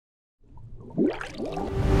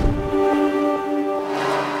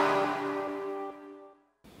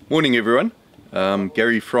Morning everyone, I'm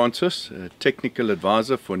Gary Francis, a technical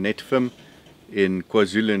advisor for Netafim in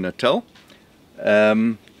KwaZulu-Natal.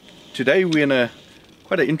 Today we're in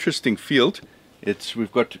quite an interesting field.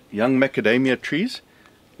 We've got young macadamia trees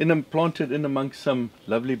planted in amongst some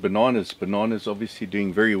lovely bananas. Bananas obviously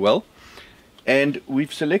doing very well. And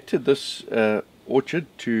we've selected this orchard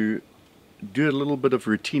to do a little bit of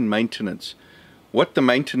routine maintenance. What the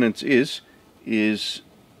maintenance is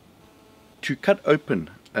to cut open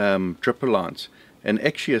dripper lines and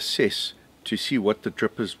actually assess to see what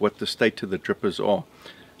the state of the drippers are.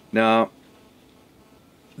 Now,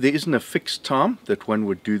 there isn't a fixed time that one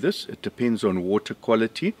would do this. It depends on water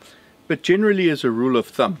quality, but generally as a rule of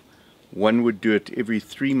thumb, one would do it every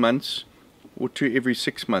 3 months or to every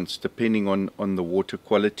 6 months, depending on the water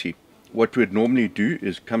quality. What we'd normally do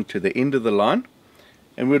is come to the end of the line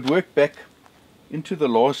and we'd work back into the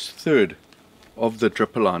last third of the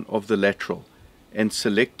dripper line, of the lateral, and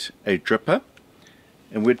select a dripper,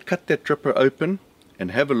 and we'd cut that dripper open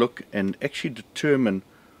and have a look and actually determine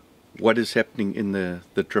what is happening in the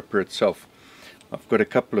dripper itself. I've got a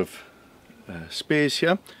couple of spares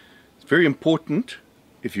here. It's very important,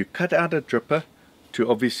 if you cut out a dripper,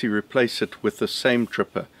 to obviously replace it with the same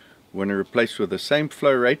dripper. We want to replace with the same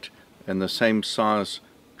flow rate and the same size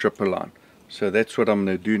dripper line. So that's what I'm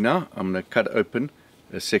going to do now. I'm going to cut open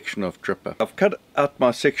a section of dripper. I've cut out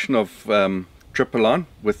my section of dripper line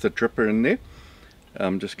with the dripper in there.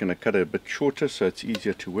 I'm just going to cut it a bit shorter so it's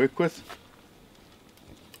easier to work with.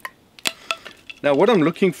 Now what I'm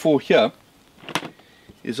looking for here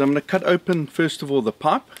is I'm going to cut open first of all the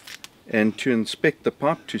pipe and to inspect the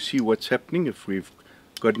pipe to see what's happening, if we've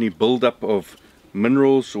got any buildup of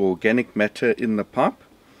minerals or organic matter in the pipe.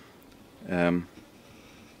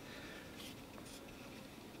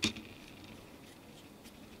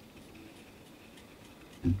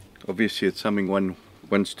 Obviously it's something one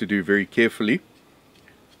wants to do very carefully.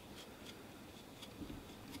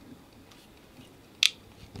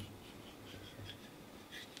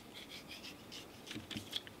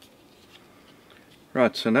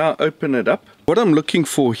 Right, so now open it up. What I'm looking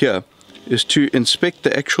for here is to inspect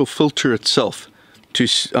the actual filter itself.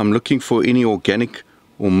 I'm looking for any organic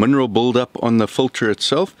or mineral buildup on the filter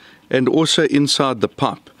itself, and also inside the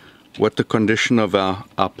pipe, what the condition of our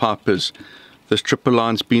pipe is. This dripper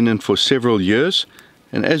line's been in for several years,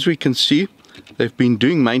 and as we can see, they've been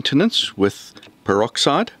doing maintenance with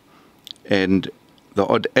peroxide and the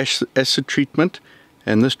odd acid treatment,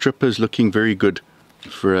 and this dripper is looking very good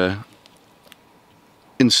for a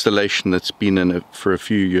installation that's been in it for a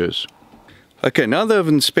few years. Okay, now that I've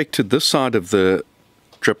inspected this side of the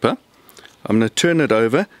dripper, I'm going to turn it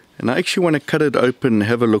over and I actually want to cut it open and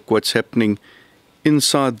have a look what's happening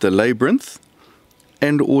inside the labyrinth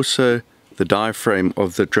and also the diaphragm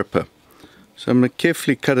of the dripper. So I'm going to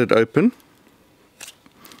carefully cut it open.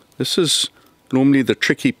 This is normally the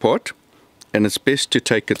tricky part, and it's best to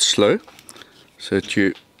take it slow so that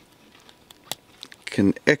you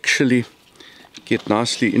can actually get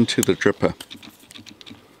nicely into the dripper.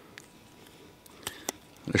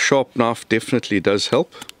 A sharp knife definitely does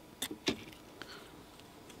help.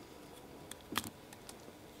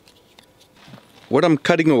 What I'm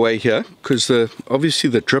cutting away here, because obviously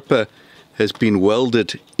the dripper has been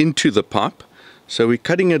welded into the pipe, so we're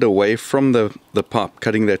cutting it away from the pipe,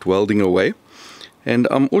 cutting that welding away. And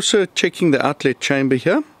I'm also checking the outlet chamber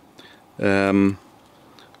here.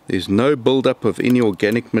 There's no buildup of any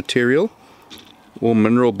organic material or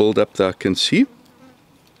mineral buildup that I can see.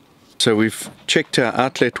 So we've checked our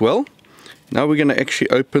outlet well. Now we're going to actually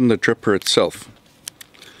open the dripper itself.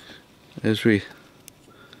 As we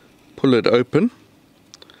pull it open,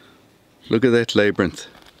 look at that labyrinth.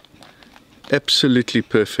 Absolutely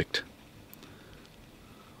perfect.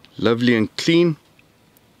 Lovely and clean.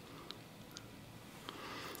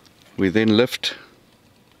 We then lift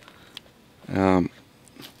our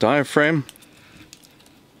diaphragm.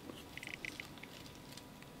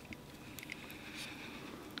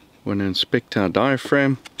 Want to inspect our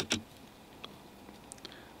diaphragm.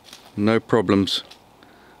 No problems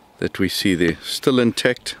that we see there. Still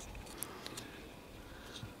intact.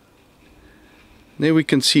 There we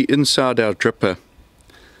can see inside our dripper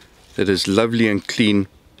that is lovely and clean.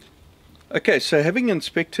 Okay, so having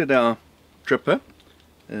inspected our dripper,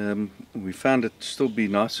 we found it still be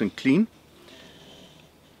nice and clean.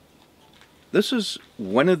 This is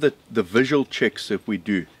one of the visual checks that we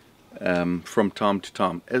do from time to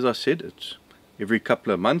time. As I said, it's every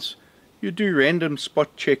couple of months. You do random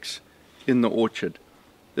spot checks in the orchard.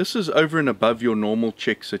 This is over and above your normal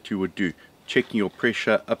checks that you would do, checking your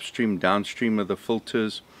pressure upstream, downstream of the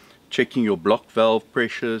filters, checking your block valve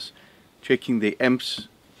pressures, checking the amps,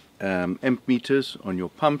 amp meters on your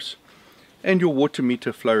pumps, and your water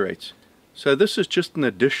meter flow rates. So this is just an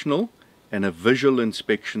additional and a visual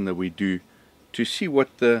inspection that we do to see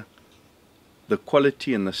what the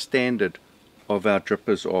quality and the standard of our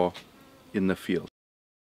drippers are in the field.